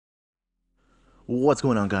What's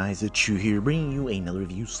going on, guys? It's Chu here, bringing you another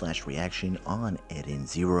review slash reaction on Eden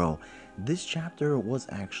Zero. This chapter was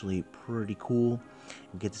actually pretty cool.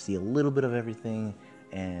 We get to see a little bit of everything,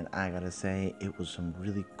 and I gotta say, it was some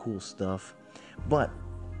really cool stuff. But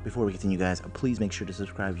before we continue, guys, please make sure to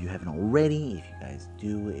subscribe if you haven't already. If you guys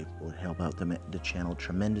do, it will help out the channel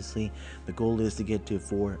tremendously. The goal is to get to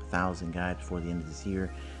 4,000 guys before the end of this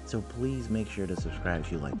year. So please make sure to subscribe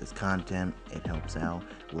if you like this content. It helps out.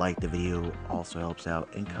 Like the video also helps out.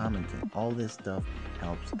 And commenting. All this stuff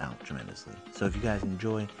helps out tremendously. So if you guys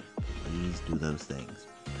enjoy, please do those things.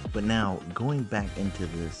 But now, going back into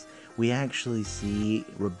this, we actually see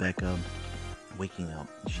Rebecca waking up.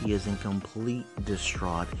 She is in complete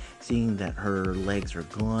distraught, seeing that her legs are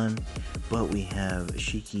gone, but we have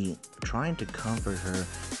Shiki trying to comfort her,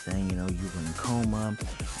 saying, you were in coma,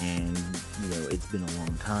 and, it's been a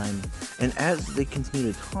long time. And as they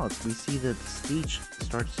continue to talk, we see that the speech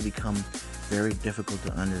starts to become very difficult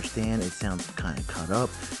to understand. It sounds kind of cut up.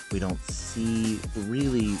 We don't see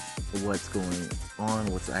really what's going on,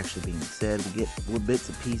 what's actually being said. We get bits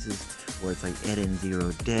and pieces where it's like Eden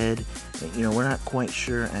Zero dead. And, we're not quite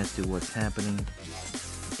sure as to what's happening.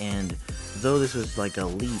 And though this was like a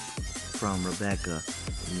leap from Rebecca,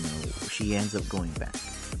 she ends up going back.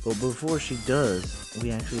 But before she does,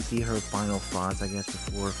 we actually see her final thoughts, I guess,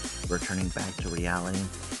 before returning back to reality.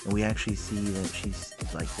 And we actually see that she's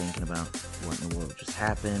like thinking about what in the world just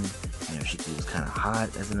happened. She was kind of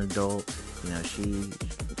hot as an adult.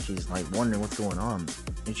 She's like wondering what's going on.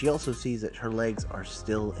 And she also sees that her legs are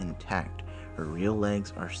still intact. Her real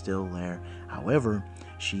legs are still there. However,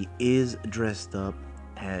 she is dressed up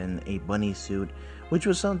in a bunny suit, which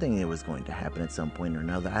was something that was going to happen at some point or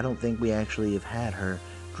another. I don't think we actually have had her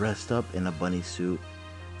dressed up in a bunny suit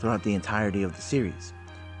throughout the entirety of the series.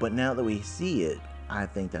 But now that we see it, I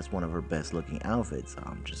think that's one of her best looking outfits.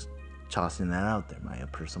 I'm just tossing that out there, my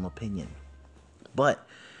personal opinion. But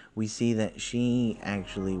we see that she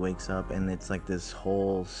actually wakes up and it's like this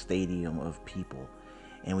whole stadium of people.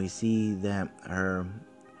 And we see that her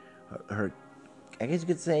I guess you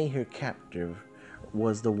could say her captive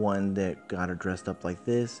was the one that got her dressed up like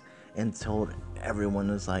this and told everyone,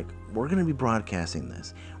 was like, we're going to be broadcasting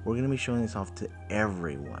this. We're going to be showing this off to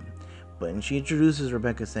everyone. And she introduces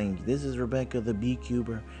Rebecca saying, this is Rebecca the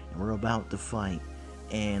Beekeeper, and we're about to fight.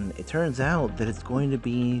 And it turns out that it's going to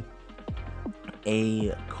be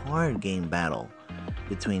a card game battle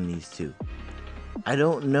between these two. I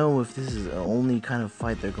don't know if this is the only kind of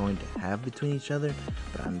fight they're going to have between each other,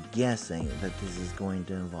 but I'm guessing that this is going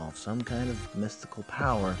to involve some kind of mystical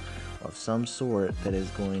power of some sort that is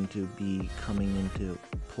going to be coming into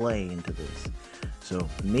play into this. So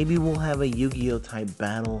maybe we'll have a Yu-Gi-Oh type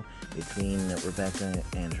battle between Rebecca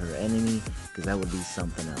and her enemy, because that would be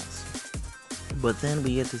something else. But then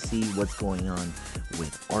we get to see what's going on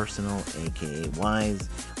with Arsenal, aka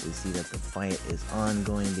WEISZ. We see that the fight is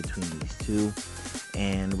ongoing between these two,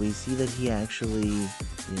 and we see that he actually,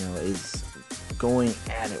 is going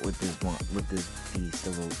at it with this beast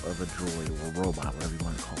of a droid or a robot, whatever you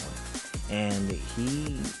want to call it. And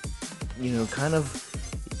he, kind of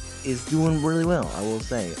is doing really well, I will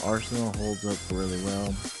say. Arsenal holds up really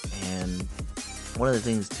well, and one of the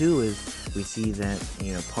things too is we see that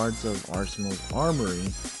parts of Arsenal's armory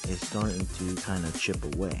is starting to kind of chip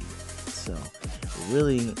away. So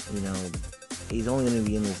really, he's only going to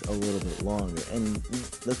be in this a little bit longer. And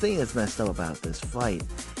the thing that's messed up about this fight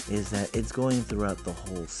is that it's going throughout the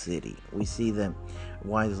whole city. We see that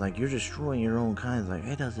WEISZ is like, you're destroying your own kind. It's like,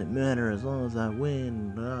 it doesn't matter as long as I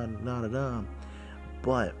win, da da da da.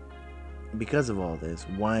 But because of all this,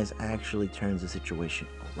 WEISZ actually turns the situation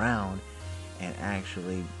around and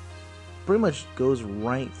actually pretty much goes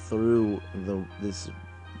right through this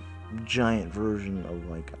giant version of,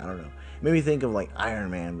 like, I don't know, it made me think of like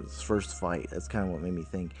Iron Man's first fight. That's kind of what made me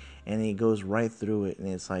think. And he goes right through it, and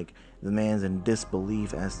it's like the man's in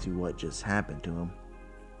disbelief as to what just happened to him.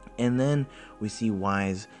 And then we see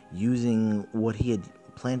WEISZ using what he had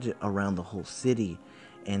planted around the whole city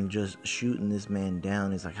and just shooting this man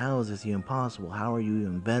down. It's like, how is this even possible? How are you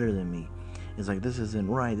even better than me? It's like, this isn't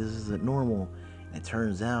right, this isn't normal. And it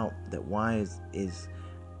turns out that WEISZ is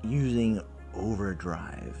using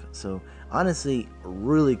overdrive. So honestly, a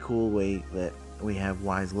really cool way that we have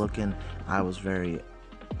WEISZ looking. I was very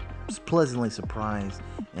pleasantly surprised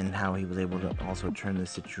in how he was able to also turn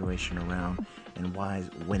this situation around and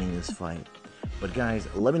WEISZ winning this fight. But guys,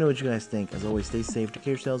 let me know what you guys think. As always, stay safe, take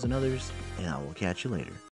care of yourselves and others, and I will catch you later.